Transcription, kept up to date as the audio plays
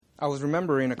I was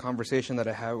remembering a conversation that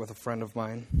I had with a friend of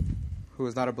mine who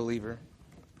is not a believer.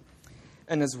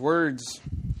 And his words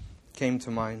came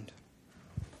to mind.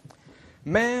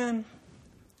 Man,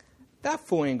 that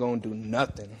fool ain't gonna do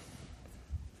nothing,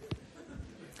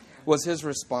 was his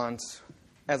response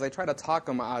as I tried to talk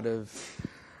him out of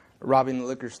robbing the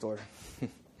liquor store.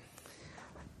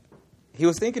 He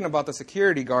was thinking about the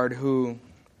security guard who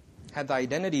had the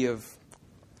identity of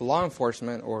law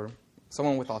enforcement or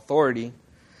someone with authority,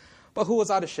 but who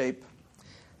was out of shape,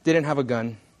 didn't have a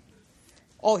gun.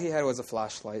 All he had was a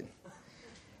flashlight,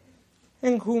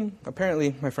 and whom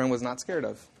apparently my friend was not scared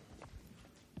of.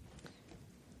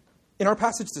 In our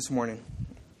passage this morning,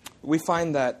 we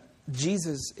find that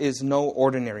Jesus is no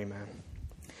ordinary man.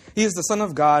 He is the Son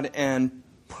of God and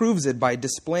proves it by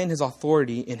displaying his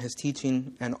authority in his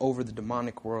teaching and over the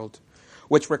demonic world,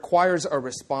 which requires a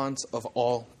response of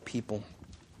all people.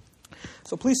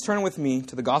 So please turn with me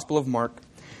to the Gospel of Mark,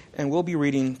 and we'll be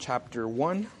reading chapter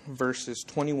 1, verses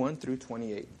 21 through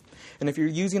 28. And if you're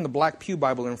using the Black Pew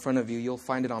Bible in front of you, you'll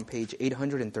find it on page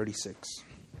 836.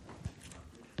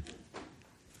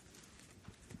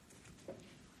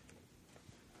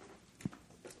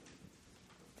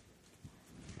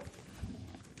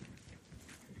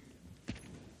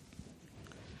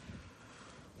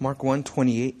 Mark 1,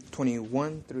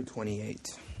 21 through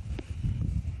 28.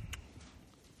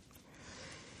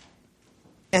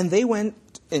 And they went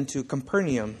into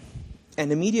Capernaum,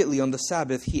 and immediately on the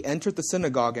Sabbath he entered the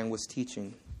synagogue and was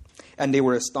teaching. And they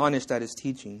were astonished at his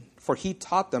teaching, for he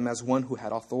taught them as one who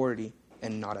had authority,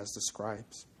 and not as the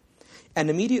scribes. And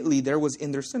immediately there was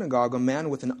in their synagogue a man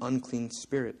with an unclean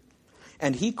spirit.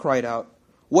 And he cried out,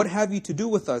 "What have you to do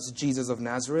with us, Jesus of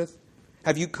Nazareth?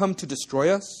 Have you come to destroy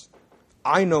us?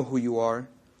 I know who you are,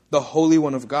 the Holy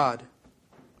One of God."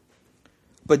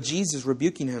 But Jesus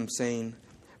rebuking him, saying,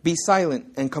 "Be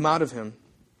silent and come out of him."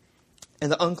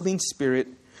 And the unclean spirit,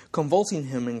 convulsing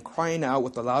him and crying out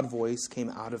with a loud voice, came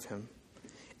out of him.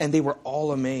 And they were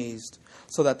all amazed,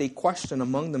 so that they questioned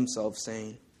among themselves,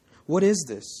 saying, "What is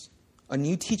this? A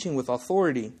new teaching with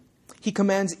authority. He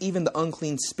commands even the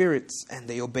unclean spirits, and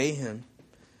they obey him."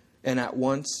 And at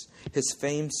once his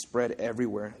fame spread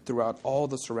everywhere throughout all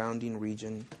the surrounding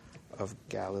region of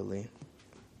Galilee.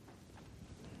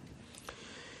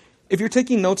 If you're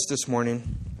taking notes this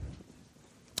morning,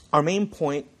 our main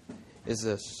point is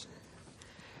this.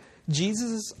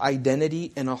 Jesus'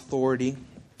 identity and authority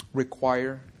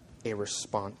require a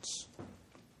response.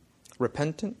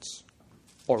 Repentance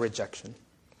or rejection.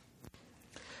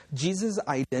 Jesus'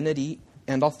 identity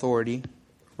and authority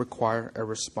require a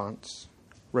response.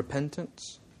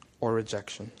 Repentance or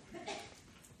rejection.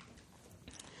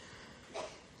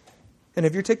 And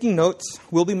if you're taking notes,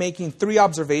 we'll be making 3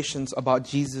 observations about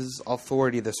Jesus'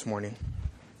 authority this morning.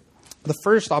 The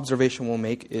first observation we'll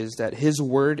make is that his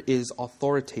word is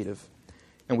authoritative,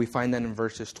 and we find that in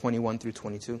verses 21 through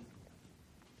 22.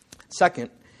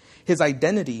 Second, his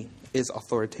identity is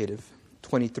authoritative,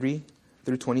 23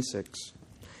 through 26.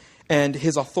 And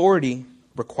his authority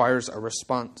requires a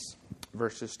response,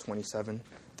 verses 27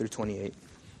 through 28.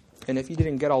 And if you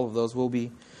didn't get all of those, we'll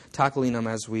be tackling them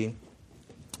as we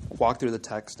walk through the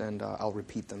text, and I'll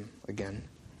repeat them again.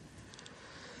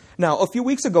 Now, a few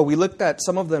weeks ago, we looked at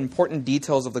some of the important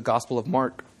details of the Gospel of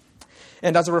Mark.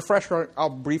 And as a refresher, I'll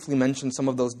briefly mention some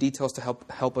of those details to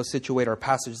help us situate our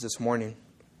passage this morning.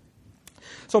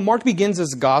 So Mark begins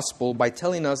his Gospel by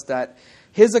telling us that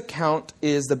his account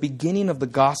is the beginning of the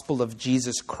Gospel of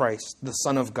Jesus Christ, the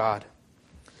Son of God.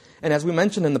 And as we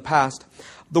mentioned in the past,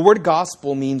 the word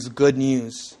gospel means good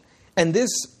news. And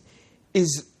this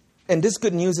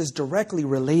good news is directly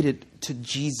related to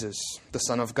Jesus, the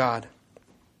Son of God.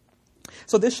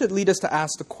 So this should lead us to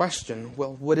ask the question,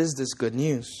 well, what is this good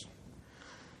news?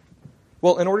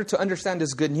 Well, in order to understand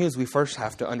this good news, we first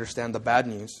have to understand the bad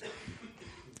news.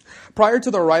 Prior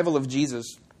to the arrival of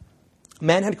Jesus,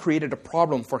 man had created a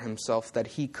problem for himself that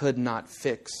he could not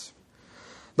fix.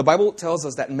 The Bible tells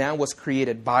us that man was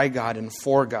created by God and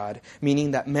for God,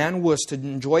 meaning that man was to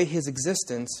enjoy his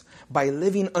existence by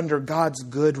living under God's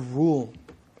good rule.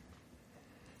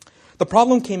 The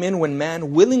problem came in when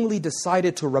man willingly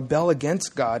decided to rebel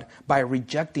against God by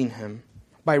rejecting him,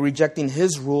 by rejecting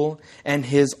his rule and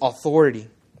his authority.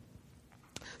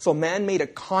 So man made a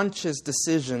conscious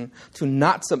decision to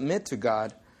not submit to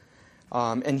God.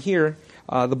 And here,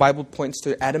 the Bible points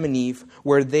to Adam and Eve,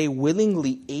 where they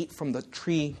willingly ate from the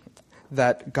tree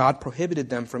that God prohibited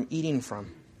them from eating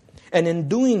from. And in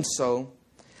doing so,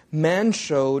 man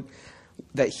showed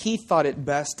that he thought it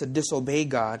best to disobey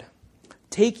God,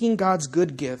 taking God's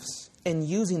good gifts and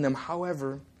using them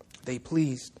however they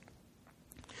pleased.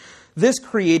 This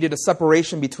created a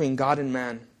separation between God and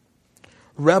man,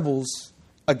 rebels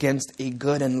against a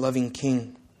good and loving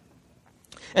king.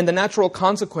 And the natural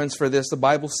consequence for this, the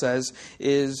Bible says,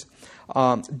 is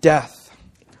death.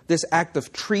 This act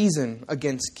of treason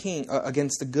against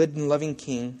the good and loving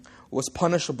king was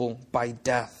punishable by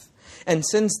death. And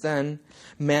since then,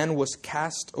 man was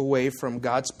cast away from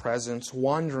God's presence,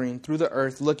 wandering through the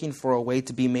earth looking for a way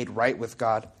to be made right with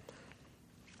God.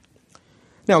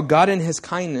 Now, God in His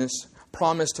kindness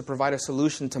promised to provide a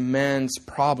solution to man's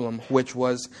problem, which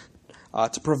was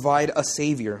to provide a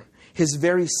Savior, His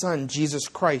very Son, Jesus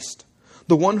Christ,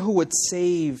 the one who would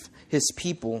save His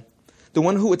people, the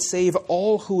one who would save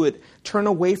all who would turn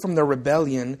away from their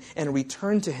rebellion and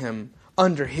return to Him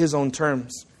under His own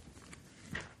terms.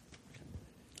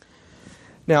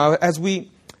 Now, if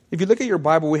you look at your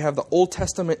Bible, we have the Old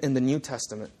Testament and the New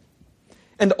Testament.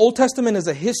 And the Old Testament is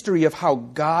a history of how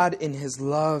God, in His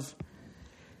love,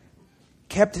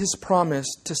 kept His promise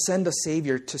to send a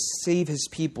Savior to save His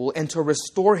people and to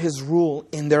restore His rule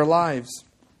in their lives.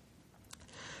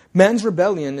 Man's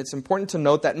rebellion, it's important to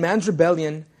note that man's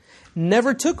rebellion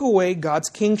never took away God's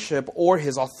kingship or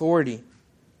His authority.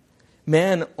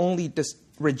 Man only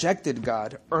rejected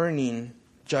God, earning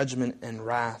judgment and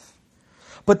wrath.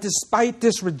 But despite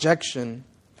this rejection,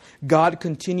 God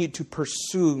continued to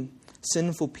pursue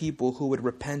sinful people who would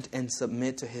repent and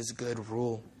submit to His good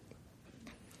rule.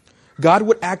 God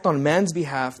would act on man's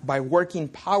behalf by working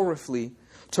powerfully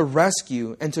to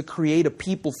rescue and to create a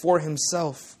people for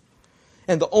Himself.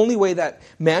 And the only way that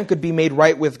man could be made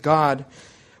right with God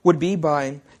would be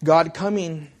by God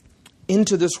coming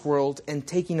into this world and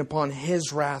taking upon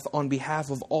His wrath on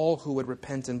behalf of all who would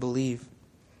repent and believe.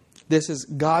 This is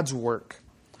God's work.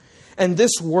 And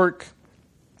this work,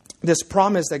 this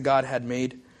promise that God had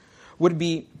made,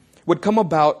 would come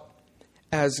about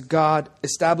as God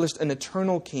established an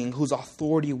eternal king whose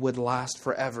authority would last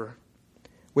forever,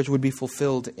 which would be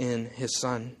fulfilled in His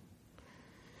Son.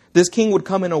 This king would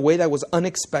come in a way that was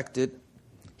unexpected.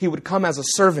 He would come as a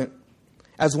servant,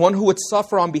 as one who would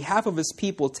suffer on behalf of His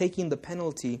people, taking the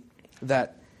penalty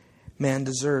that man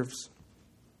deserves.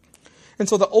 And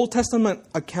so the Old Testament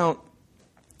account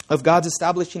of God's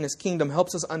establishing His kingdom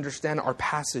helps us understand our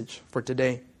passage for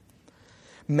today.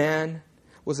 Man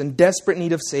was in desperate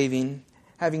need of saving,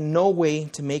 having no way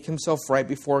to make himself right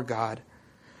before God.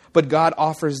 But God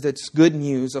offers this good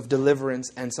news of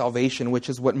deliverance and salvation, which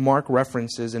is what Mark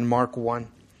references in Mark 1.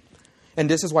 And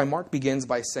this is why Mark begins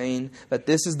by saying that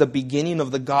this is the beginning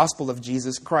of the gospel of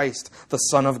Jesus Christ, the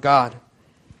Son of God.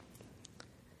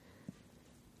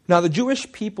 Now, the Jewish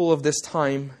people of this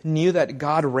time knew that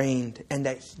God reigned and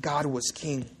that God was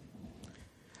king.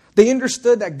 They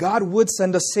understood that God would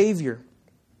send a Savior.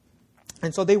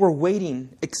 And so they were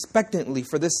waiting expectantly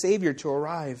for this Savior to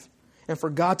arrive and for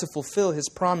God to fulfill His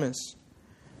promise.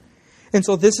 And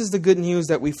so this is the good news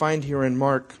that we find here in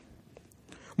Mark.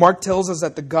 Mark tells us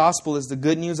that the gospel is the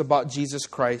good news about Jesus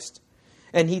Christ.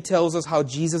 And he tells us how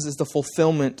Jesus is the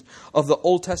fulfillment of the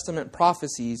Old Testament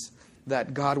prophecies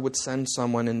that God would send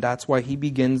someone. And that's why he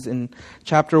begins in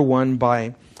chapter 1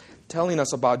 by telling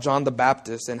us about John the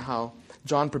Baptist and how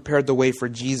John prepared the way for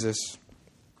Jesus.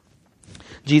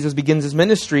 Jesus begins His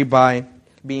ministry by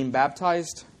being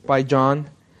baptized by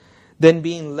John, then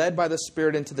being led by the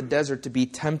Spirit into the desert to be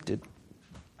tempted,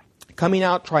 coming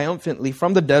out triumphantly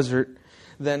from the desert,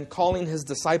 then calling His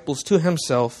disciples to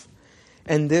Himself.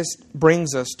 And this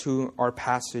brings us to our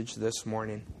passage this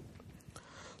morning.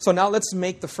 So now let's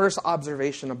make the first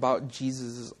observation about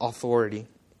Jesus' authority.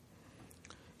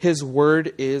 His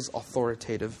word is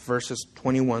authoritative, verses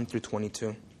 21 through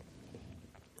 22.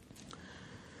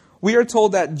 We are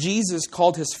told that Jesus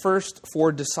called His first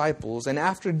 4 disciples, and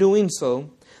after doing so,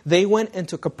 they went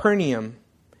into Capernaum,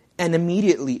 and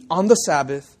immediately on the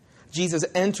Sabbath, Jesus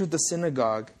entered the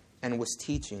synagogue and was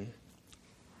teaching.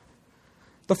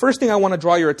 The first thing I want to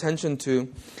draw your attention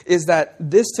to is that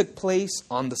this took place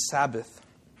on the Sabbath.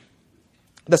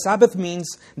 The Sabbath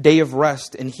means day of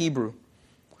rest in Hebrew.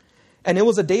 And it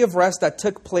was a day of rest that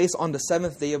took place on the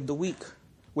 7th day of the week,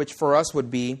 which for us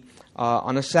would be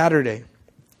on a Saturday.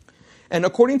 And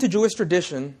according to Jewish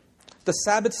tradition, the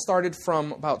Sabbath started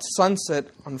from about sunset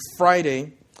on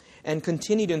Friday and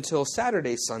continued until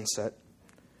Saturday sunset.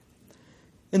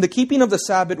 And the keeping of the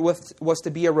Sabbath was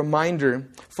to be a reminder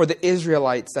for the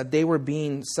Israelites that they were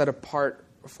being set apart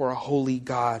for a holy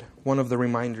God, one of the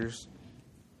reminders.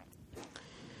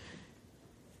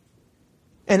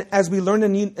 And as we learn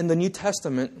in the New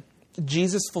Testament,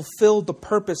 Jesus fulfilled the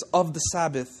purpose of the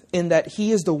Sabbath in that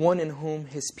He is the one in whom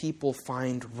His people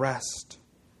find rest.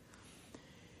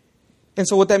 And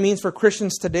so what that means for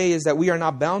Christians today is that we are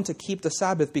not bound to keep the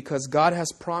Sabbath because God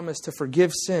has promised to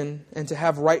forgive sin and to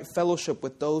have right fellowship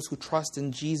with those who trust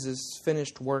in Jesus'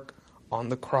 finished work on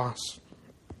the cross.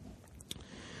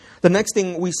 The next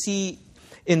thing we see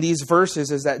in these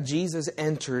verses is that Jesus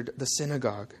entered the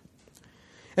synagogue.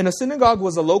 And a synagogue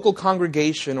was a local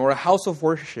congregation or a house of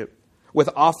worship with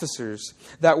officers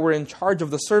that were in charge of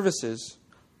the services,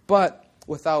 but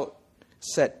without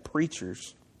set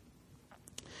preachers.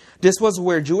 This was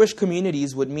where Jewish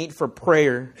communities would meet for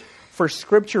prayer, for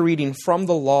scripture reading from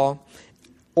the law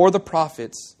or the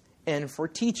prophets, and for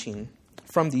teaching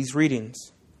from these readings.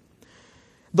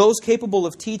 Those capable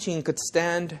of teaching could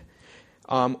stand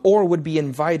or would be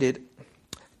invited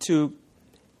to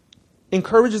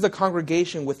encourage the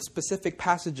congregation with specific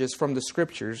passages from the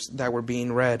scriptures that were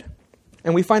being read.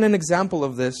 And we find an example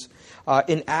of this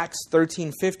in Acts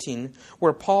 13:15,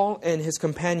 where Paul and his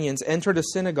companions entered a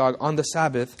synagogue on the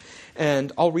Sabbath.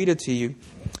 And I'll read it to you.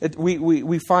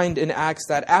 We find in Acts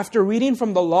that after reading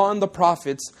from the law and the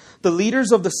prophets, the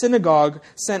leaders of the synagogue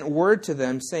sent word to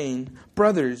them saying,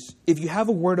 "Brothers, if you have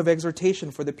a word of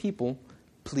exhortation for the people,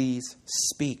 please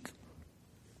speak."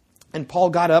 And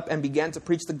Paul got up and began to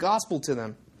preach the gospel to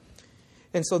them.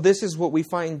 And so this is what we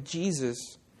find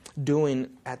Jesus doing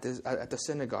at the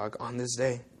synagogue on this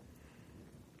day.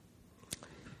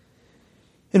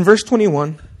 In verse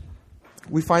 21,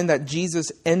 we find that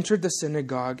Jesus entered the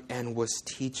synagogue and was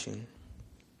teaching.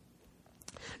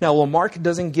 Now, while Mark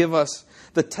doesn't give us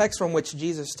the text from which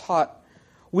Jesus taught,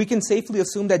 we can safely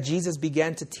assume that Jesus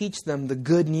began to teach them the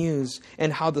good news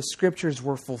and how the scriptures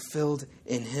were fulfilled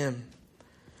in him.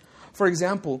 For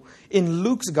example, in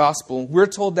Luke's gospel, we're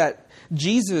told that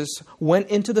Jesus went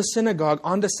into the synagogue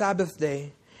on the Sabbath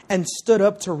day and stood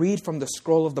up to read from the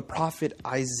scroll of the prophet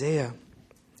Isaiah.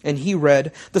 And he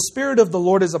read, "The Spirit of the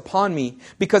Lord is upon me,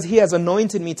 because he has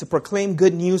anointed me to proclaim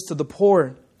good news to the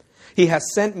poor. He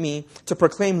has sent me to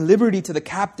proclaim liberty to the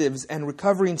captives and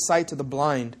recovering sight to the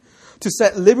blind, to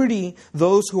set liberty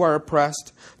those who are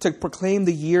oppressed, to proclaim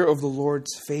the year of the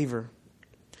Lord's favor."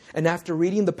 And after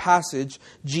reading the passage,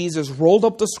 Jesus rolled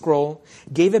up the scroll,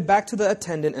 gave it back to the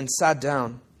attendant, and sat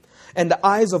down. And the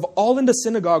eyes of all in the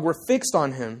synagogue were fixed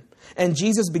on him. And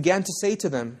Jesus began to say to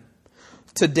them,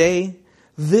 "Today,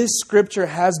 this scripture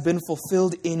has been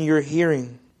fulfilled in your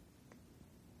hearing."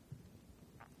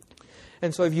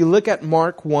 And so if you look at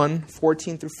Mark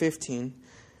 1:14 through 15,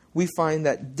 we find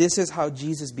that this is how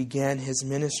Jesus began his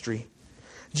ministry.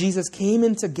 Jesus came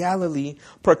into Galilee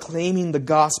proclaiming the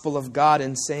gospel of God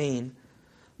and saying,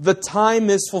 "The time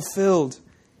is fulfilled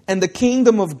and the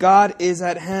kingdom of God is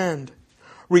at hand.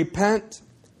 Repent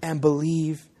and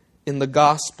believe in the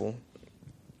gospel."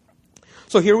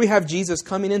 So here we have Jesus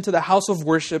coming into the house of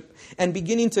worship and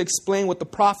beginning to explain what the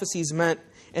prophecies meant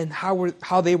and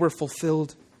how they were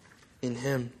fulfilled in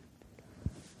him.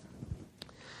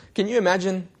 Can you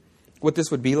imagine what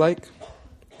this would be like?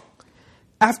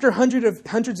 After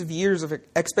hundreds of years of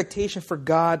expectation for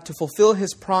God to fulfill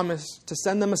his promise to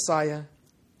send the Messiah,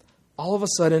 all of a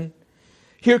sudden,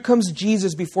 here comes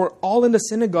Jesus before all in the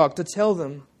synagogue to tell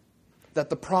them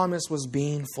that the promise was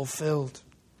being fulfilled.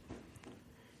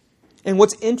 And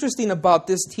what's interesting about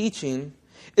this teaching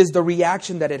is the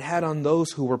reaction that it had on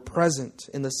those who were present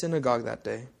in the synagogue that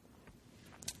day.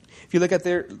 If you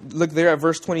look there at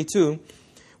verse 22,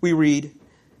 we read,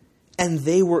 "And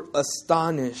they were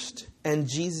astonished at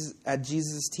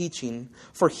Jesus' teaching,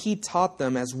 for he taught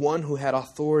them as one who had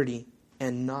authority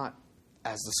and not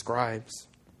as the scribes."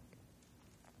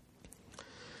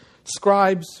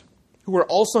 Scribes, who were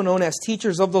also known as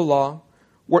teachers of the law,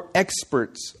 were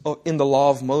experts in the law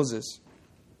of Moses.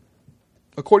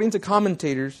 According to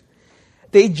commentators,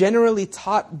 they generally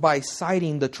taught by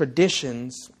citing the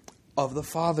traditions of their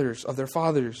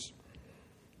fathers.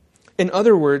 In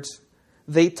other words,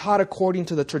 they taught according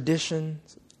to the traditions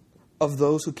of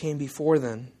those who came before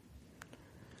them.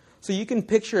 So you can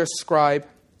picture a scribe,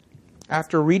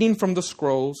 after reading from the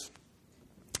scrolls,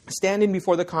 standing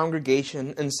before the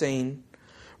congregation and saying,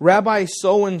 "Rabbi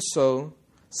so-and-so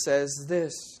says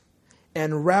this,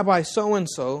 and Rabbi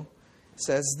so-and-so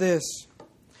says this,"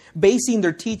 basing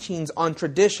their teachings on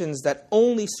traditions that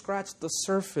only scratch the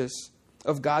surface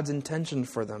of God's intention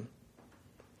for them.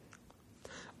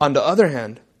 On the other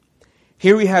hand,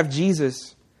 here we have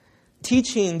Jesus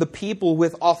teaching the people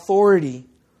with authority,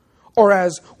 or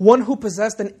as one who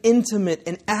possessed an intimate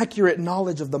and accurate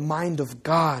knowledge of the mind of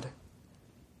God.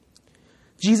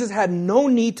 Jesus had no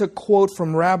need to quote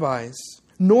from rabbis,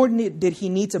 nor did he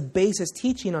need to base his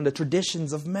teaching on the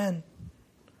traditions of men.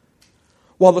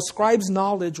 While the scribe's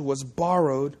knowledge was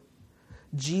borrowed,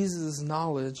 Jesus'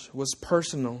 knowledge was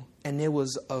personal, and it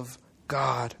was of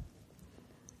God.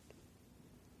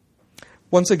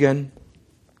 Once again,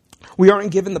 we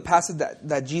aren't given the passage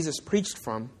that Jesus preached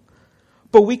from,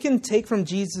 but we can take from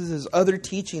Jesus' other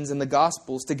teachings in the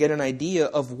Gospels to get an idea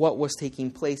of what was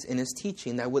taking place in his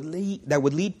teaching that would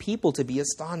lead people to be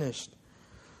astonished.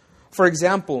 For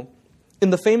example, in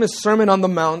the famous Sermon on the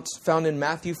Mount found in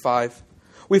Matthew 5,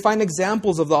 we find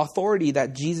examples of the authority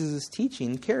that Jesus'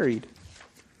 teaching carried.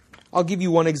 I'll give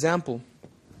you one example.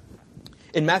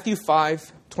 In Matthew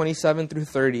 5, 27 through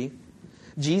 30,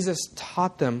 Jesus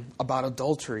taught them about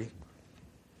adultery.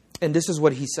 And this is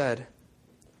what he said.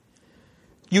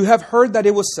 You have heard that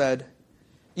it was said,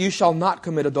 you shall not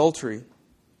commit adultery.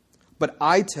 But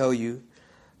I tell you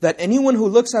that anyone who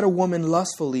looks at a woman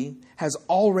lustfully has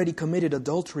already committed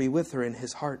adultery with her in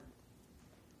his heart.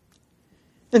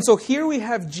 And so here we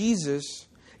have Jesus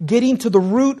getting to the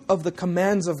root of the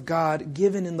commands of God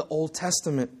given in the Old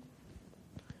Testament.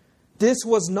 This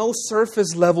was no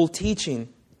surface level teaching.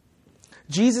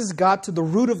 Jesus got to the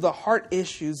root of the heart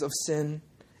issues of sin,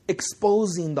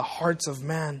 exposing the hearts of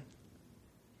man.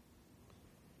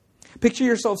 Picture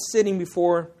yourself sitting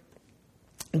before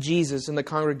Jesus in the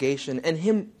congregation and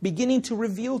him beginning to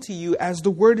reveal to you as the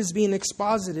word is being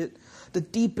exposited the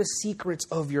deepest secrets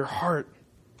of your heart.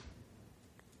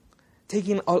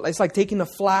 It's like taking a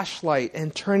flashlight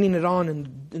and turning it on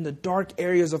in the dark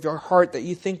areas of your heart that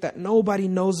you think that nobody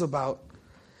knows about.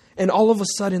 And all of a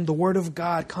sudden, the Word of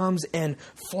God comes and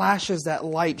flashes that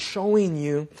light, showing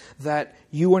you that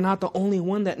you are not the only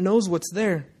one that knows what's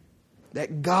there.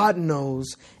 That God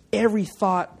knows every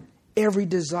thought, every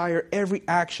desire, every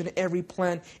action, every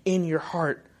plan in your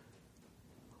heart.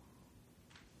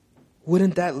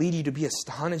 Wouldn't that lead you to be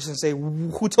astonished and say,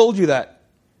 who told you that?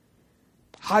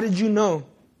 How did you know?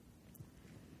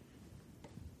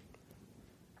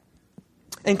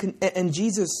 And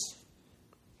Jesus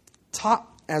taught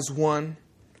as one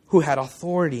who had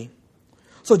authority.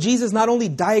 So Jesus not only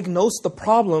diagnosed the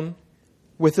problem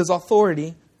with his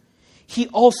authority, he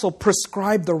also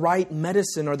prescribed the right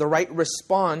medicine or the right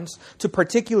response to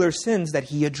particular sins that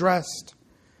he addressed.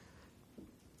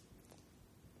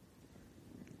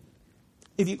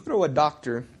 If you go to a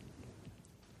doctor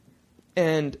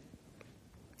and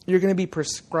you're going to be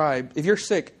prescribed, if you're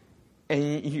sick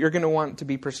and you're going to want to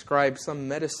be prescribed some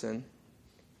medicine,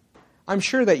 I'm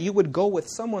sure that you would go with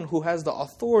someone who has the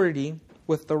authority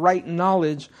with the right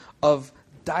knowledge of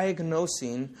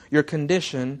diagnosing your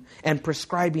condition and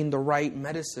prescribing the right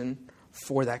medicine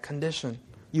for that condition.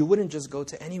 You wouldn't just go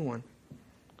to anyone.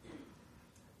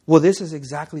 Well, this is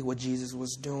exactly what Jesus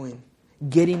was doing,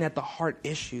 getting at the heart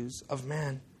issues of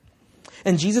man.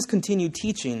 And Jesus continued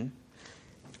teaching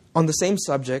on the same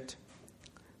subject,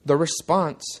 the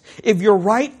response. If your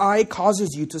right eye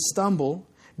causes you to stumble,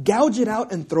 gouge it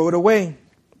out and throw it away.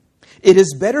 It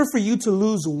is better for you to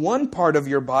lose one part of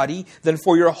your body than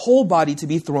for your whole body to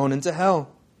be thrown into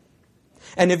hell.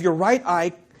 And if your right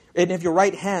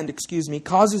hand,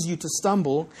 causes you to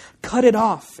stumble, cut it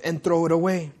off and throw it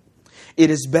away. It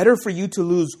is better for you to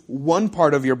lose one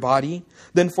part of your body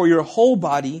than for your whole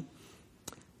body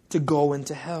to go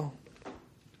into hell.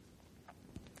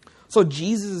 So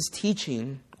Jesus'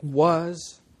 teaching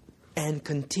was and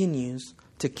continues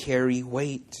to carry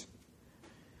weight.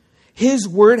 His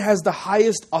word has the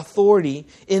highest authority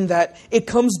in that it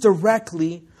comes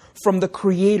directly from the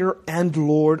Creator and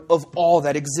Lord of all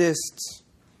that exists.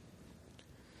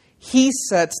 He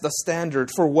sets the standard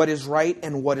for what is right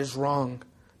and what is wrong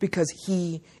because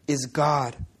He is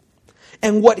God.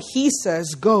 And what He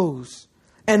says goes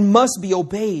and must be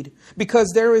obeyed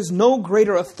because there is no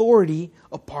greater authority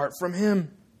apart from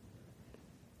Him.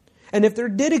 And if there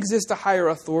did exist a higher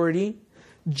authority,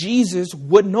 Jesus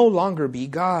would no longer be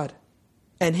God,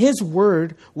 and His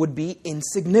word would be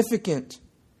insignificant.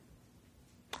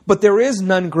 But there is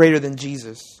none greater than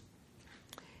Jesus.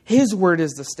 His word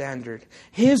is the standard.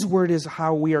 His word is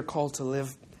how we are called to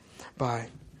live by.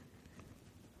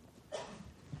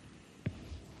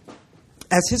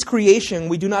 As His creation,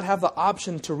 we do not have the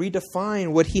option to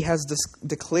redefine what He has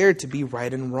declared to be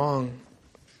right and wrong.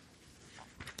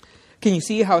 Can you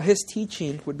see how His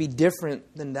teaching would be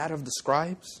different than that of the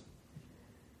scribes?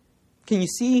 Can you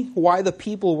see why the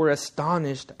people were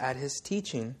astonished at His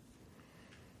teaching?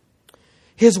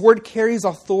 His word carries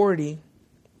authority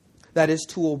that is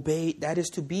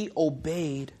to be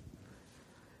obeyed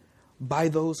by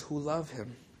those who love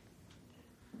Him.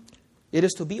 It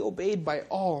is to be obeyed by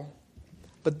all,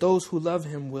 but those who love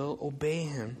Him will obey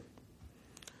Him.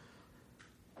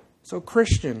 So,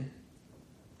 Christian,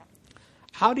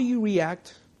 how do you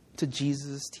react to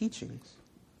Jesus' teachings?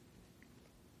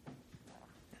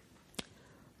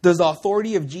 Does the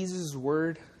authority of Jesus'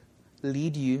 word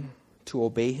lead you to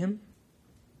obey him?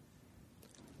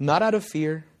 Not out of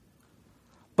fear,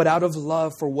 but out of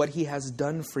love for what he has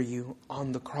done for you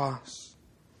on the cross.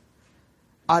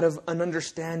 Out of an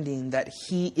understanding that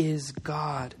he is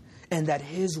God and that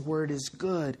his word is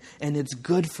good and it's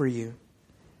good for you.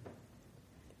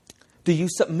 Do you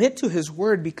submit to his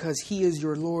word because he is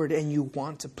your Lord and you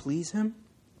want to please him?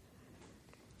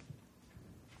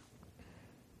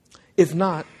 If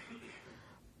not,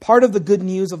 part of the good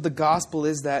news of the gospel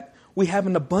is that we have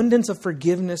an abundance of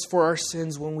forgiveness for our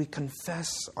sins when we confess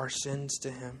our sins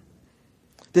to him.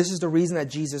 This is the reason that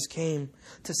Jesus came,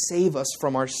 to save us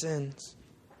from our sins.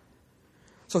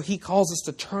 So he calls us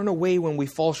to turn away when we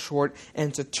fall short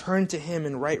and to turn to him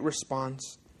in right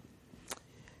response.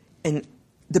 And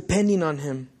depending on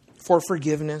him for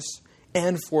forgiveness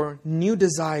and for new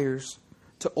desires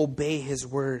to obey his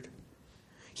word.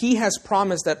 He has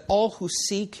promised that all who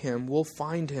seek him will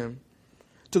find him.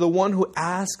 To the one who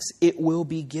asks, it will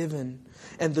be given,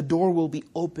 and the door will be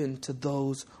open to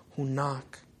those who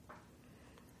knock.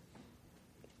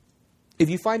 If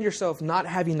you find yourself not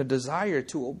having a desire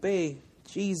to obey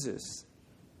Jesus,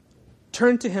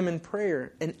 turn to him in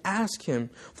prayer and ask him,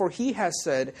 for he has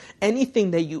said,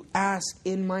 anything that you ask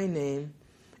in my name,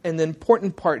 and the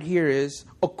important part here is,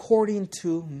 according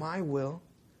to my will,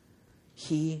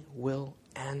 he will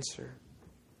answer.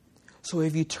 So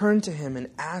if you turn to him and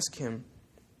ask him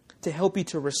to help you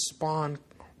to respond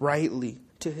rightly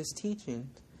to his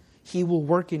teaching, he will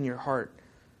work in your heart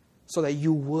so that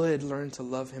you would learn to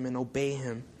love him and obey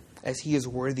him as he is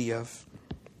worthy of.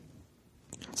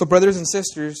 So brothers and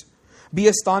sisters, be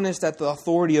astonished at the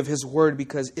authority of his word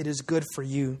because it is good for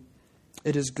you.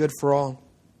 It is good for all.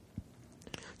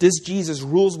 This Jesus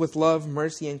rules with love,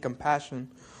 mercy, and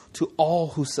compassion to all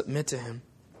who submit to him.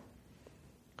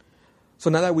 So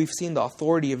now that we've seen the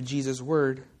authority of Jesus'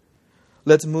 word,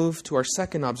 let's move to our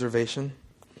second observation.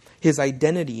 His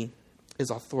identity is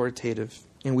authoritative.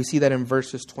 And we see that in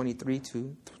verses 23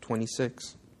 to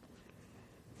 26.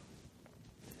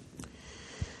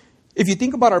 If you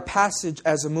think about our passage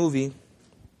as a movie,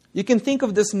 you can think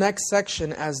of this next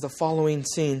section as the following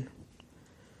scene.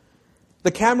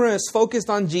 The camera is focused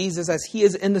on Jesus as he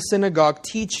is in the synagogue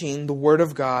teaching the word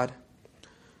of God.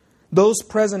 Those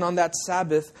present on that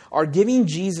Sabbath are giving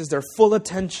Jesus their full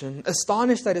attention,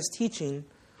 astonished at his teaching,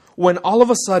 when all of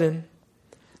a sudden,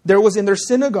 there was in their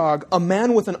synagogue a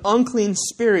man with an unclean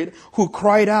spirit who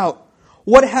cried out,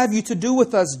 "What have you to do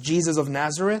with us, Jesus of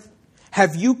Nazareth?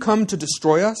 Have you come to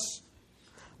destroy us?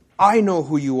 I know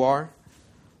who you are,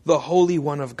 the Holy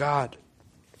One of God."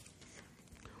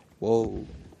 Whoa.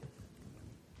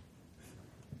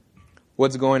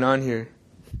 What's going on here?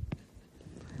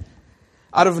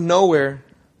 Out of nowhere,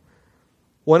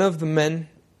 one of the men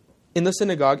in the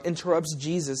synagogue interrupts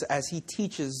Jesus as he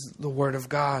teaches the word of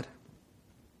God.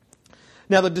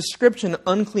 Now, the description,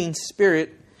 unclean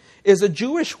spirit, is a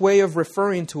Jewish way of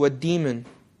referring to a demon,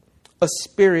 a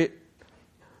spirit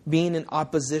being in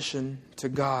opposition to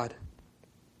God.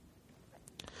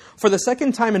 For the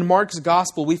second time in Mark's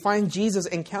gospel, we find Jesus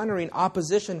encountering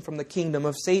opposition from the kingdom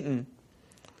of Satan.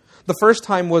 The first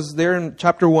time was there in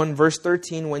chapter 1, verse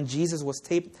 13, when Jesus was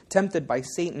tempted by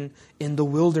Satan in the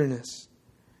wilderness.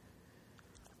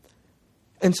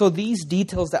 And so these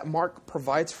details that Mark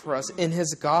provides for us in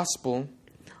his gospel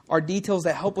are details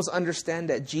that help us understand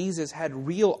that Jesus had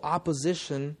real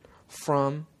opposition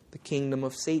from the kingdom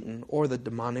of Satan or the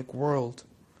demonic world.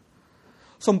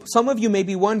 So some of you may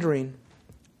be wondering,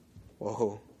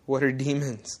 whoa, what are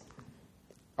demons?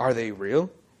 Are they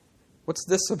real? What's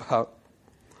this about?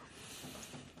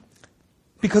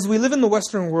 Because we live in the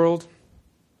Western world,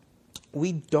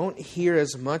 we don't hear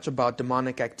as much about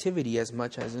demonic activity as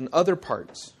much as in other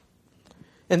parts.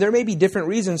 And there may be different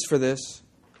reasons for this.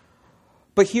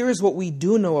 But here is what we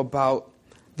do know about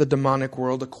the demonic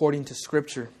world according to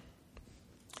Scripture.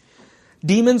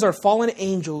 Demons are fallen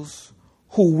angels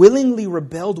who willingly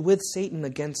rebelled with Satan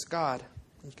against God.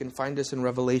 You can find this in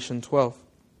Revelation 12.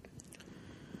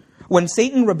 When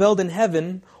Satan rebelled in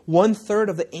heaven, 1/3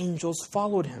 of the angels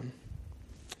followed him.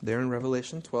 There in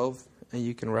Revelation 12, and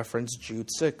you can reference Jude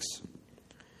 6.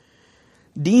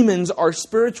 Demons are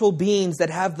spiritual beings that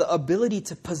have the ability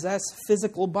to possess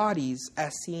physical bodies,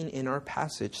 as seen in our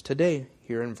passage today,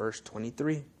 here in verse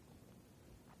 23.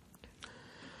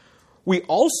 We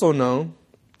also know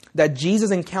that Jesus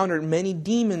encountered many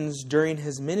demons during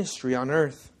his ministry on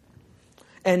earth.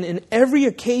 And in every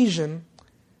occasion,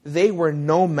 they were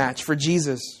no match for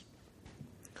Jesus.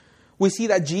 We see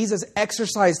that Jesus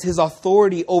exercised his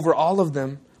authority over all of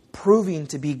them, proving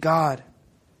to be God.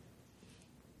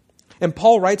 And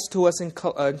Paul writes to us in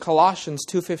Colossians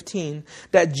 2:15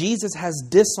 that Jesus has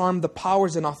disarmed the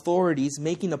powers and authorities,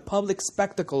 making a public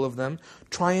spectacle of them,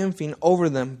 triumphing over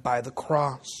them by the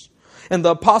cross. And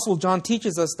the Apostle John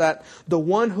teaches us that the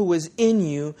one who is in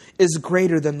you is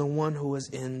greater than the one who is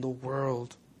in the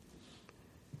world.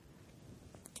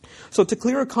 So to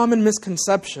clear a common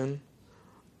misconception,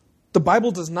 the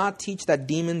Bible does not teach that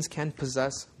demons can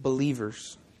possess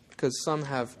believers, because some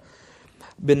have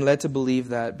been led to believe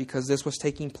that because this was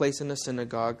taking place in a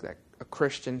synagogue, that a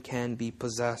Christian can be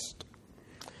possessed.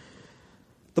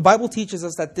 The Bible teaches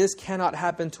us that this cannot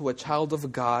happen to a child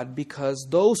of God because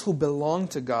those who belong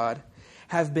to God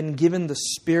have been given the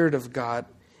Spirit of God,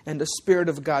 and the Spirit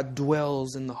of God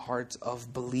dwells in the hearts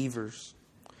of believers.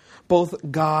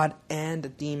 Both God and a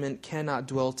demon cannot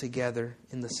dwell together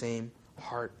in the same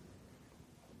heart.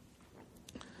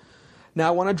 Now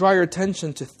I want to draw your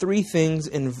attention to three things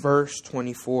in verse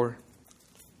 24.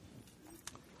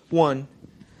 1.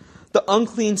 The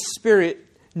unclean spirit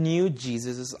knew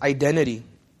Jesus' identity.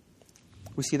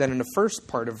 We see that in the first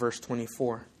part of verse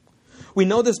 24. We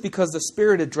know this because the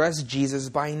Spirit addressed Jesus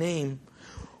by name.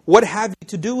 What have you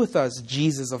to do with us,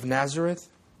 Jesus of Nazareth?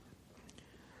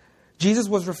 Jesus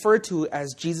was referred to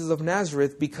as Jesus of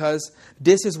Nazareth because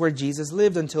this is where Jesus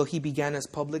lived until he began his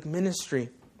public ministry.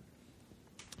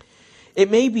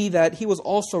 It may be that he was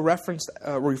also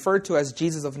referred to as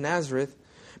Jesus of Nazareth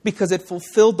because it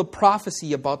fulfilled the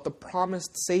prophecy about the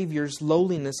promised Savior's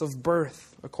lowliness of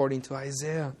birth, according to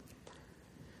Isaiah.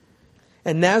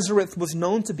 And Nazareth was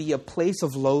known to be a place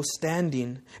of low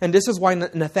standing. And this is why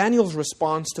Nathanael's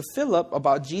response to Philip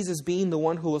about Jesus being the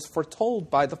one who was foretold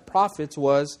by the prophets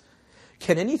was,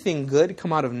 "Can anything good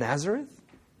come out of Nazareth?"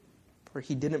 For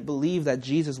he didn't believe that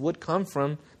Jesus would come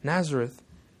from Nazareth.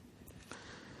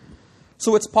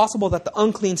 So it's possible that the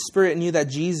unclean spirit knew that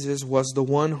Jesus was the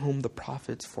one whom the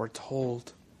prophets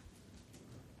foretold.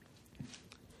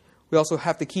 We also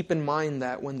have to keep in mind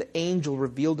that when the angel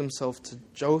revealed himself to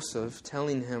Joseph,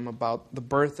 telling him about the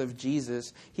birth of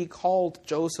Jesus, he called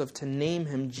Joseph to name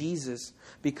him Jesus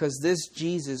because this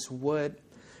Jesus would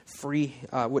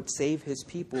save his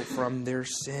people from their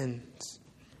sins.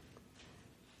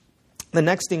 The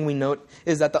next thing we note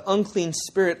is that the unclean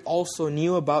spirit also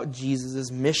knew about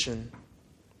Jesus' mission.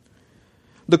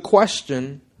 The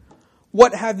question,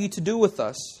 "What have you to do with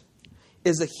us?"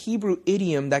 is a Hebrew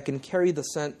idiom that can carry the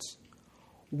sense,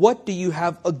 "What do you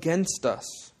have against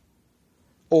us?"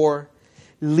 or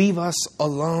 "Leave us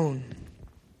alone."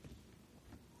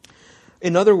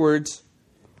 In other words,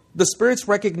 the spirits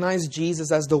recognized Jesus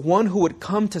as the one who would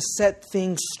come to set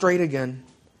things straight again.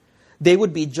 They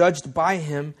would be judged by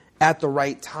him at the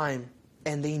right time,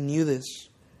 and they knew this.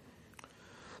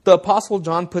 The Apostle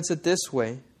John puts it this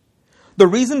way: the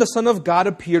reason the Son of God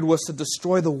appeared was to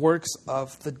destroy the works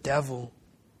of the devil.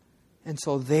 And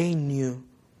so they knew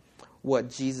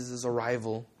what Jesus'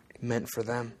 arrival meant for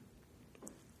them.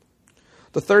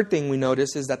 The third thing we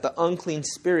notice is that the unclean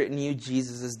spirit knew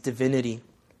Jesus' divinity.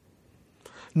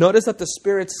 Notice that the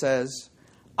Spirit says,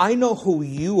 "I know who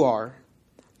you are,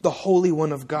 the Holy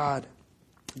One of God."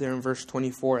 There in verse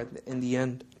 24 in the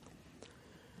end.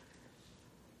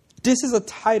 This is a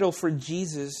title for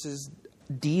Jesus'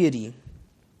 deity.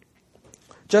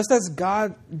 Just as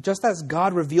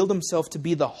God revealed himself to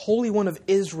be the Holy One of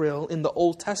Israel in the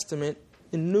Old Testament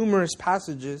in numerous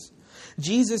passages,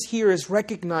 Jesus here is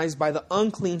recognized by the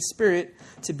unclean spirit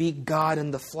to be God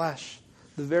in the flesh,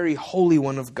 the very Holy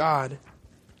One of God.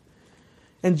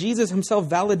 And Jesus himself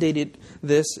validated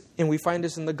this, and we find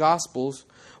this in the Gospels,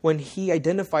 when he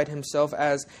identified himself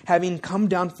as having come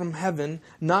down from heaven,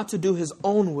 not to do his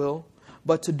own will,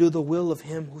 but to do the will of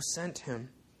him who sent him.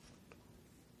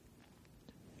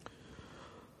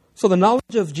 So the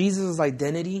knowledge of Jesus'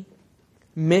 identity,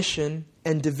 mission,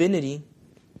 and divinity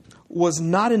was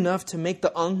not enough to make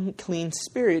the unclean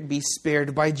spirit be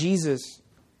spared by Jesus.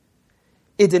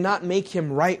 It did not make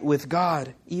him right with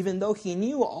God, even though he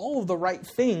knew all of the right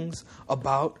things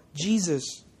about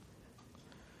Jesus.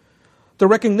 The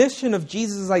recognition of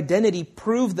Jesus' identity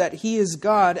proved that he is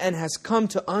God and has come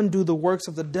to undo the works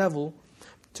of the devil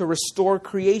to restore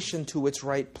creation to its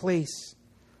right place.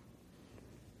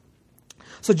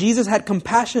 So Jesus had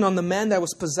compassion on the man that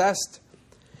was possessed.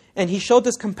 And he showed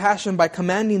this compassion by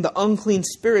commanding the unclean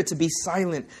spirit to be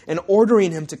silent and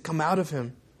ordering him to come out of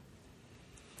him.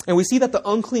 And we see that the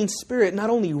unclean spirit not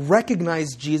only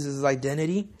recognized Jesus'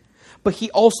 identity, but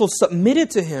he also submitted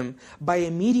to him by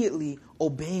immediately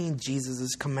obeying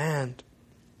Jesus' command.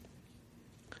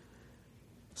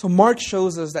 So Mark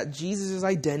shows us that Jesus'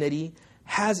 identity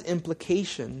has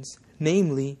implications,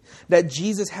 namely that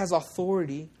Jesus has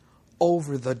authority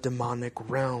over the demonic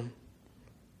realm.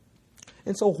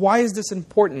 And so why is this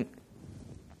important?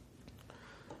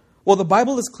 Well, the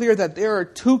Bible is clear that there are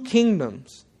two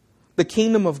kingdoms, the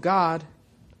kingdom of God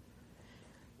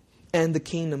and the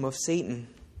kingdom of Satan,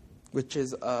 which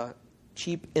is a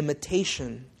cheap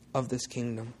imitation of this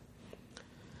kingdom.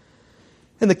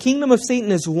 And the kingdom of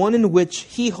Satan is one in which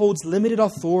he holds limited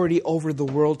authority over the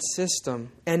world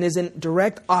system and is in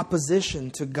direct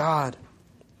opposition to God.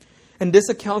 And this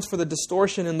accounts for the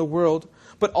distortion in the world,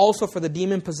 but also for the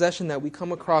demon possession that we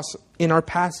come across in our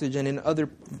passage and in other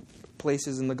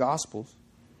places in the Gospels.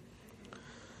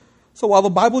 So while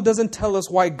the Bible doesn't tell us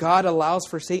why God allows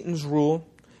for Satan's rule,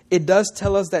 it does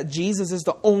tell us that Jesus is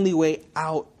the only way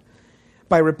out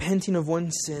by repenting of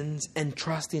one's sins and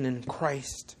trusting in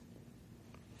Christ.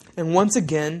 And once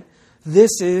again,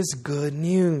 this is good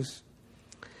news.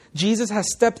 Jesus has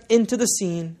stepped into the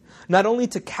scene not only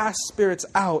to cast spirits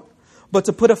out, but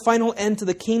to put a final end to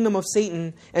the kingdom of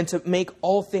Satan and to make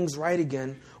all things right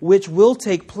again, which will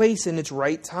take place in its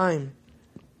right time.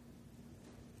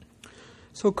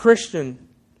 So, Christian,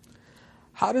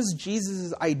 how does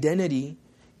Jesus' identity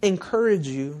encourage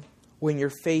you when your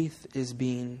faith is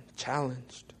being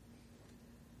challenged?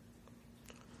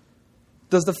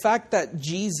 Does the fact that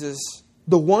Jesus,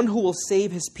 the one who will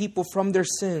save his people from their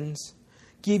sins,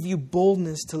 give you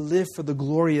boldness to live for the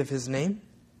glory of his name?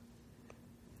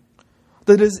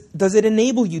 Does it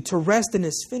enable you to rest in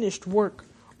his finished work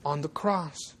on the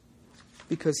cross?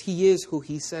 Because he is who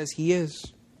he says he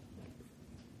is.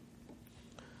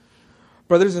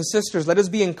 Brothers and sisters, let us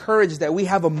be encouraged that we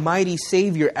have a mighty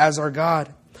Savior as our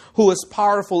God, who is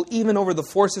powerful even over the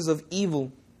forces of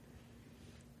evil.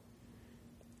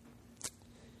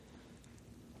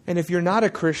 And if you're not a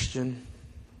Christian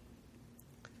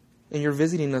and you're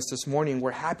visiting us this morning,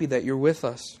 we're happy that you're with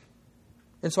us.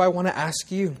 And so I want to ask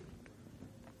you,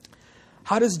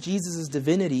 how does Jesus'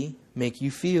 divinity make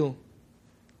you feel?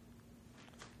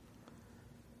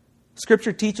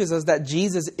 Scripture teaches us that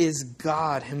Jesus is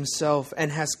God himself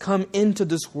and has come into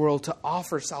this world to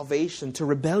offer salvation to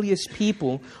rebellious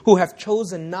people who have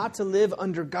chosen not to live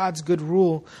under God's good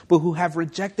rule, but who have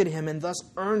rejected him and thus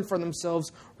earned for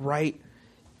themselves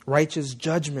righteous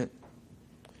judgment.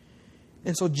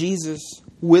 And so Jesus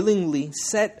willingly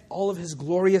set all of his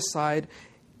glory aside,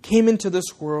 came into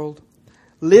this world,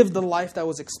 lived the life that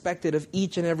was expected of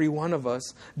each and every one of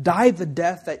us, died the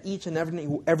death that each and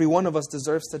every one of us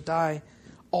deserves to die,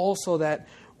 also that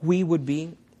we would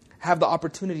have the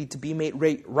opportunity to be made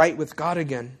right with God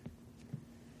again.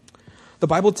 The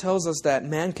Bible tells us that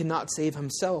man cannot save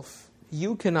himself.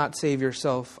 You cannot save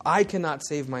yourself. I cannot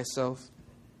save myself.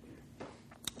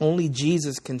 Only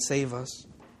Jesus can save us.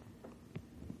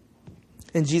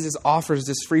 And Jesus offers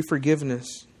this free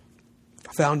forgiveness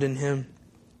found in him.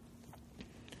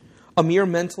 A mere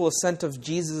mental assent of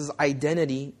Jesus'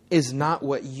 identity is not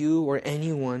what you or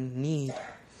anyone need.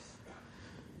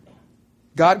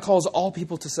 God calls all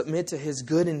people to submit to his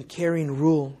good and caring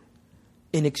rule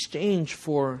in exchange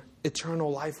for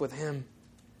eternal life with him.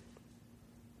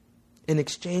 In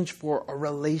exchange for a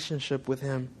relationship with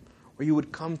him, where you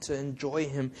would come to enjoy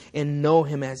him and know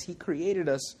him as he created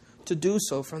us to do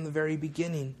so from the very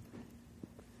beginning.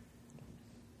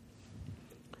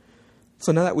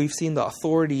 So now that we've seen the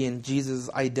authority in Jesus'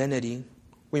 identity,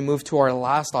 we move to our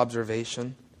last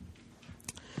observation.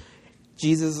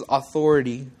 Jesus'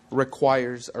 authority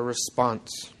requires a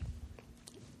response.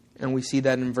 And we see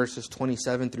that in verses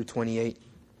 27 through 28.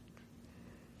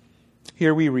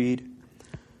 Here we read,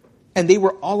 "And they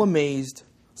were all amazed,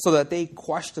 so that they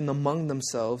questioned among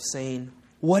themselves, saying,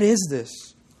 'What is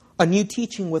this? A new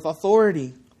teaching with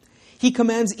authority. He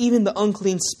commands even the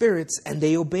unclean spirits, and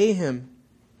they obey him.'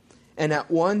 And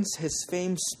at once his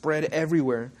fame spread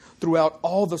everywhere, throughout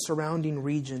all the surrounding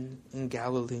region in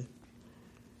Galilee."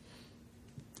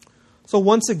 So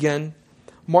once again,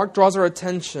 Mark draws our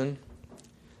attention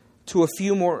to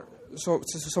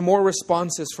some more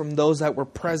responses from those that were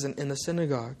present in the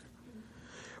synagogue.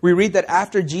 We read that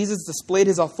after Jesus displayed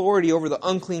his authority over the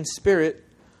unclean spirit,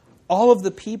 all of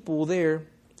the people there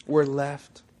were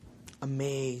left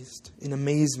amazed, in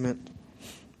amazement.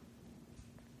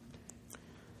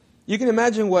 You can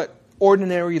imagine what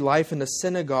ordinary life in the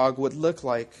synagogue would look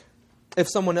like if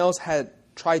someone else had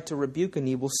tried to rebuke an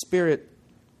evil spirit.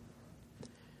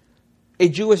 A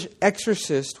Jewish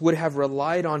exorcist would have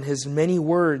relied on his many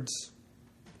words,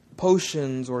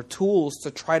 potions, or tools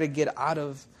to try to get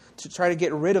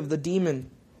rid of the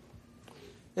demon.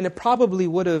 And it probably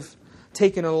would have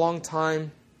taken a long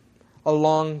time, a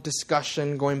long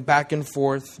discussion going back and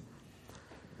forth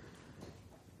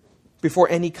before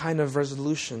any kind of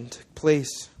resolution took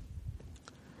place.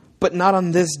 But not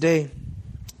on this day.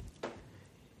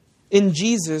 In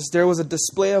Jesus, there was a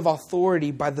display of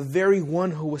authority by the very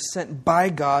one who was sent by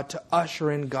God to usher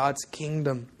in God's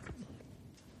kingdom.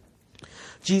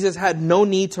 Jesus had no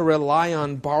need to rely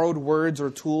on borrowed words or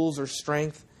tools or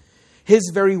strength.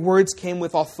 His very words came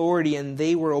with authority and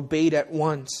they were obeyed at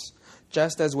once,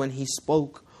 just as when He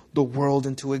spoke the world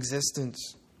into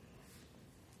existence.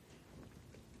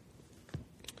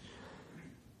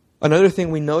 Another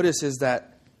thing we notice is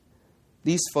that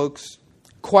these folks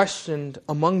questioned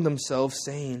among themselves,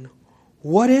 saying,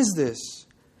 "What is this?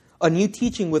 A new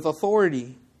teaching with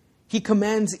authority. He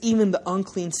commands even the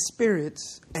unclean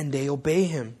spirits, and they obey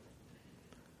Him."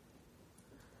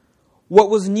 What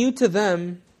was new to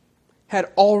them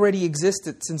had already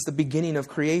existed since the beginning of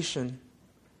creation.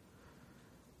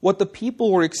 What the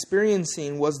people were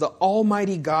experiencing was the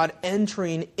Almighty God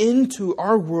entering into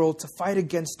our world to fight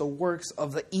against the works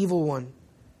of the evil one.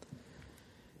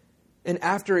 And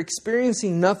after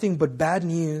experiencing nothing but bad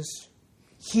news,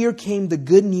 here came the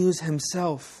good news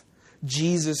Himself,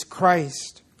 Jesus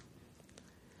Christ.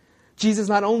 Jesus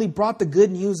not only brought the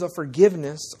good news of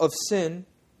forgiveness of sin,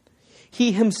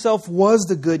 He Himself was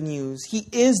the good news. He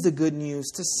is the good news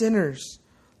to sinners,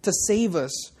 to save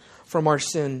us from our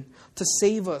sin, to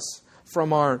save us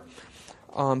from our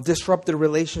disrupted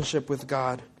relationship with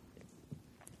God.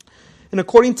 And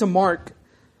according to Mark,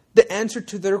 the answer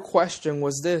to their question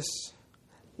was this: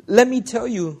 let me tell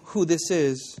you who this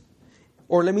is,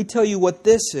 or let me tell you what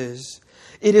this is.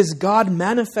 It is God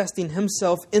manifesting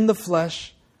Himself in the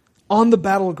flesh, on the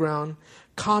battleground,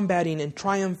 combating and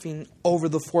triumphing over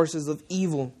the forces of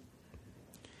evil.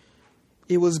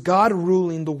 It was God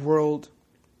ruling the world,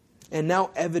 and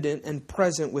now evident and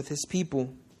present with His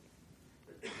people.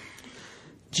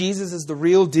 Jesus is the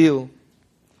real deal,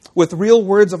 with real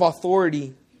words of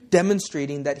authority,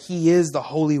 demonstrating that He is the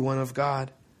Holy One of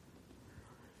God.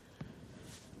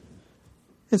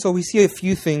 And so we see a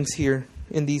few things here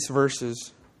in these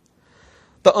verses.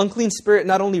 The unclean spirit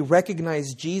not only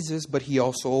recognized Jesus, but he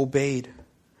also obeyed.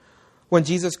 When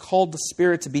Jesus called the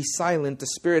spirit to be silent, the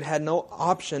spirit had no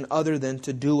option other than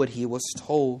to do what he was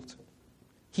told.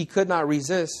 He could not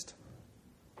resist.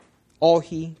 All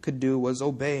he could do was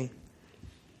obey.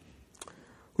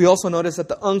 We also notice that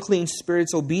the unclean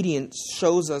spirit's obedience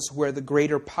shows us where the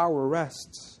greater power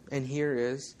rests. And here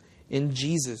is in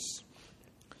Jesus.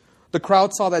 The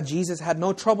crowd saw that Jesus had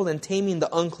no trouble in taming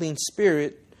the unclean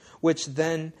spirit, which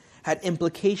then had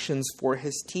implications for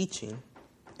His teaching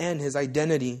and His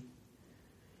identity.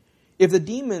 If the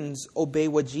demons obey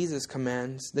what Jesus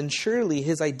commands, then surely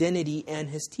His identity and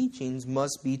His teachings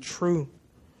must be true.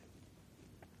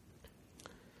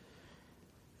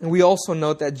 And we also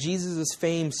note that Jesus'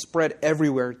 fame spread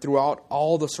everywhere throughout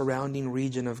all the surrounding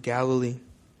region of Galilee.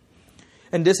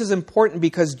 And this is important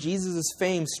because Jesus'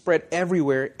 fame spread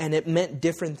everywhere and it meant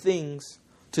different things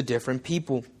to different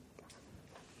people.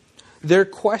 Their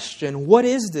question, "What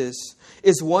is this?"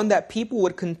 is one that people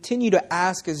would continue to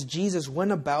ask as Jesus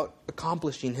went about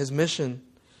accomplishing His mission.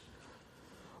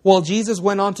 While Jesus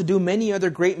went on to do many other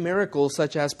great miracles,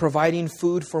 such as providing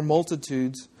food for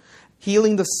multitudes,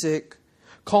 healing the sick,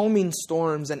 calming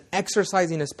storms, and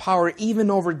exercising His power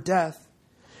even over death,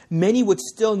 many would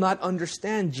still not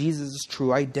understand Jesus'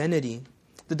 true identity.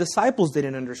 The disciples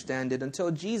didn't understand it until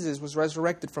Jesus was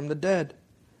resurrected from the dead.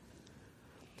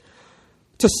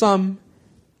 To some,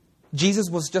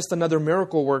 Jesus was just another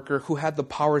miracle worker who had the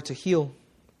power to heal.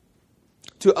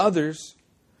 To others,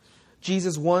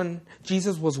 Jesus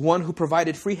was one who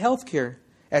provided free health care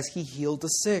as He healed the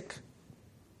sick.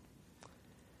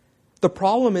 The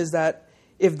problem is that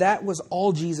if that was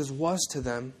all Jesus was to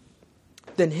them,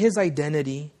 then His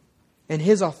identity and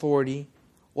His authority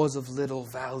was of little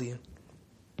value.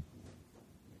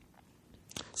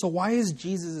 So why is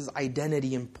Jesus'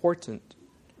 identity important?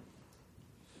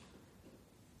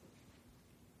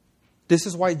 This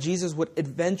is why Jesus would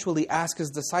eventually ask His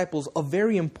disciples a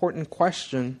very important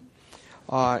question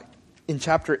in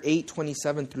chapter 8,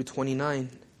 27 through 29.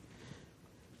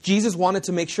 Jesus wanted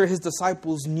to make sure His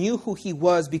disciples knew who He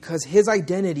was because His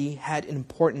identity had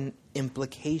important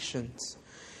implications.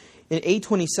 In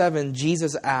 8:27,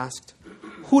 Jesus asked,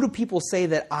 "Who do people say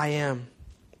that I am?"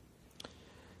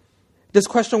 This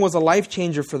question was a life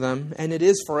changer for them, and it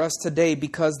is for us today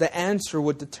because the answer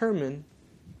would determine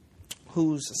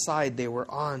whose side they were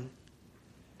on.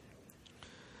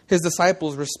 His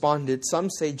disciples responded, "Some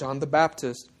say John the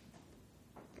Baptist,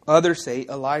 others say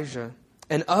Elijah,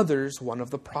 and others one of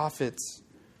the prophets."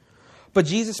 But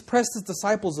Jesus pressed His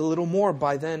disciples a little more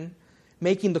by then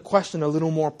making the question a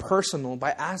little more personal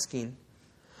by asking,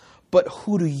 "But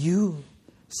who do you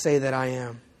say that I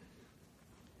am?"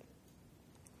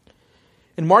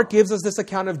 And Mark gives us this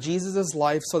account of Jesus'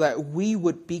 life so that we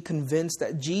would be convinced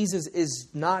that Jesus is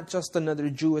not just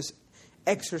another Jewish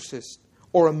exorcist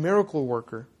or a miracle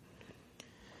worker.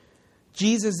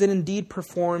 Jesus did indeed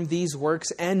perform these works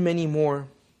and many more.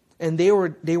 And they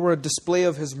were a display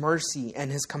of His mercy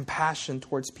and His compassion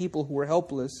towards people who were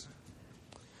helpless.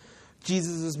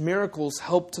 Jesus' miracles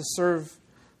helped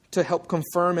to help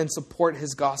confirm and support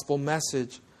His gospel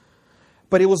message.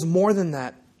 But it was more than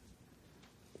that.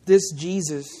 This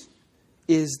Jesus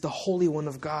is the Holy One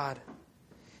of God.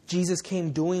 Jesus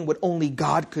came doing what only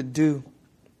God could do.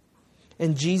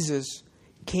 And Jesus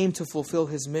came to fulfill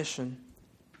His mission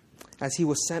as He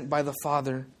was sent by the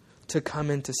Father to come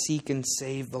in to seek and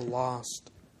save the lost.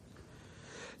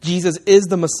 Jesus is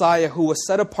the Messiah who was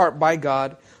set apart by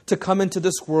God to come into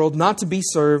this world, not to be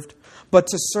served, but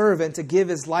to serve and to give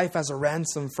His life as a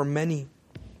ransom for many.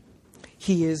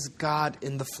 He is God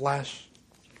in the flesh.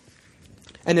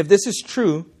 And if this is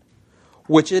true,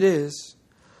 which it is,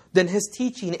 then His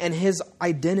teaching and His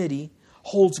identity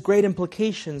holds great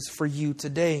implications for you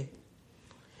today.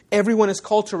 Everyone is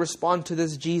called to respond to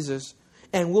this Jesus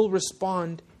and will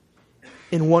respond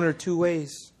in one or two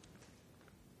ways.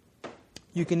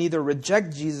 You can either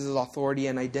reject Jesus' authority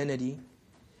and identity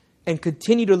and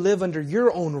continue to live under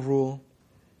your own rule,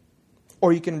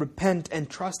 or you can repent and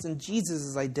trust in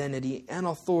Jesus' identity and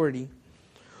authority,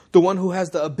 the one who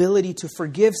has the ability to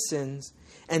forgive sins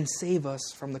and save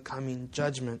us from the coming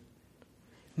judgment,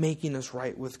 making us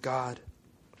right with God.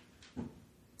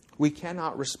 We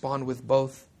cannot respond with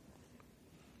both.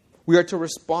 We are to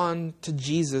respond to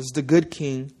Jesus, the good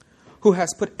King, who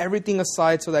has put everything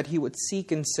aside so that He would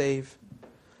seek and save.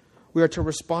 We are to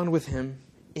respond with Him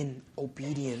in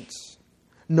obedience,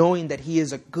 knowing that He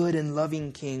is a good and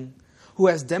loving King who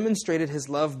has demonstrated His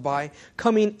love by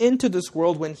coming into this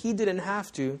world when He didn't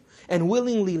have to and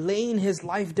willingly laying His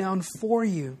life down for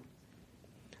you.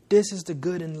 This is the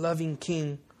good and loving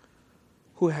King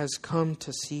who has come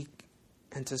to seek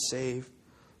and to save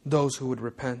those who would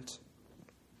repent.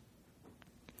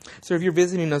 So if you're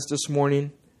visiting us this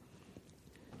morning,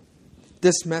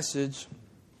 this message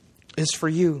is for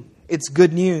you. It's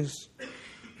good news.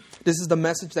 This is the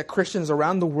message that Christians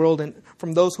around the world and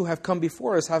from those who have come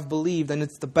before us have believed. And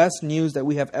it's the best news that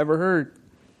we have ever heard.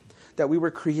 That we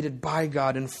were created by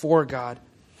God and for God.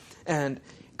 And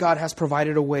God has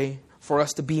provided a way for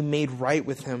us to be made right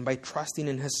with Him by trusting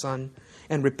in His Son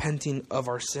and repenting of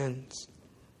our sins.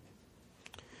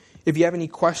 If you have any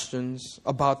questions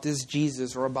about this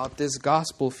Jesus or about this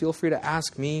gospel, feel free to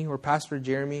ask me or Pastor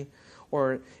Jeremy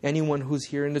or anyone who's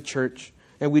here in the church.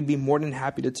 And we'd be more than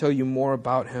happy to tell you more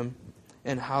about Him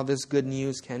and how this good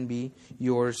news can be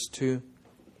yours too.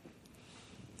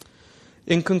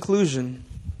 In conclusion,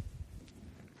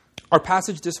 our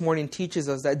passage this morning teaches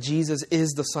us that Jesus is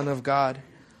the Son of God,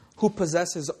 who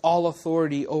possesses all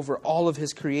authority over all of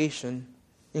His creation,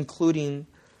 including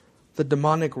the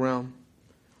demonic realm,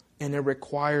 and it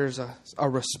requires a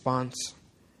response.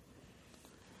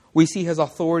 We see His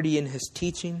authority in His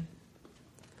teaching.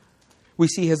 We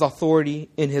see His authority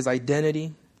in His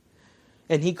identity.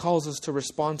 And He calls us to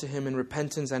respond to Him in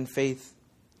repentance and faith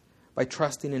by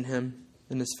trusting in Him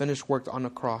and His finished work on the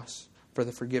cross for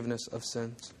the forgiveness of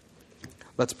sins.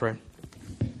 Let's pray.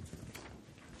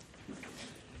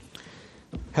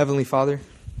 Heavenly Father,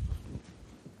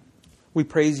 we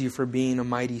praise You for being a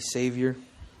mighty Savior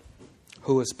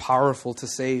who is powerful to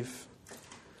save.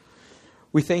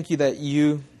 We thank You that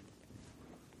You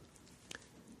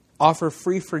offer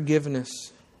free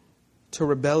forgiveness to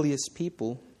rebellious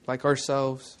people like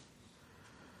ourselves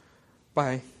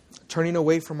by turning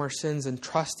away from our sins and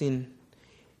trusting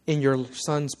in Your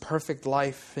Son's perfect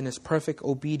life and His perfect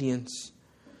obedience,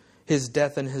 His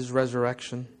death and His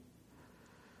resurrection.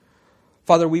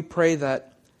 Father, we pray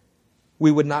that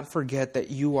we would not forget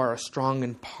that You are a strong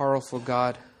and powerful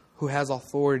God who has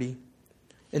authority,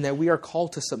 and that we are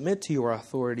called to submit to Your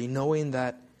authority, knowing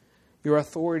that Your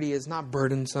authority is not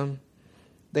burdensome,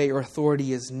 that Your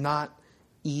authority is not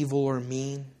evil or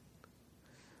mean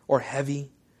or heavy,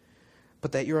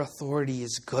 but that Your authority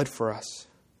is good for us,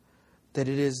 that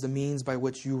it is the means by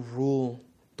which You rule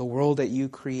the world that You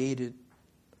created,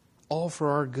 all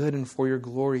for our good and for Your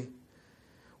glory.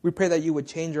 We pray that You would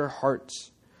change our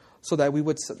hearts so that we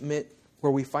would submit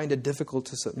where we find it difficult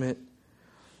to submit,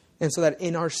 and so that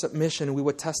in our submission we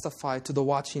would testify to the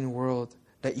watching world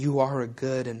that You are a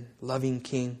good and loving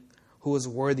King who is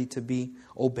worthy to be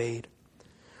obeyed.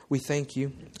 We thank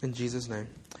You in Jesus' name.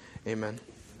 Amen.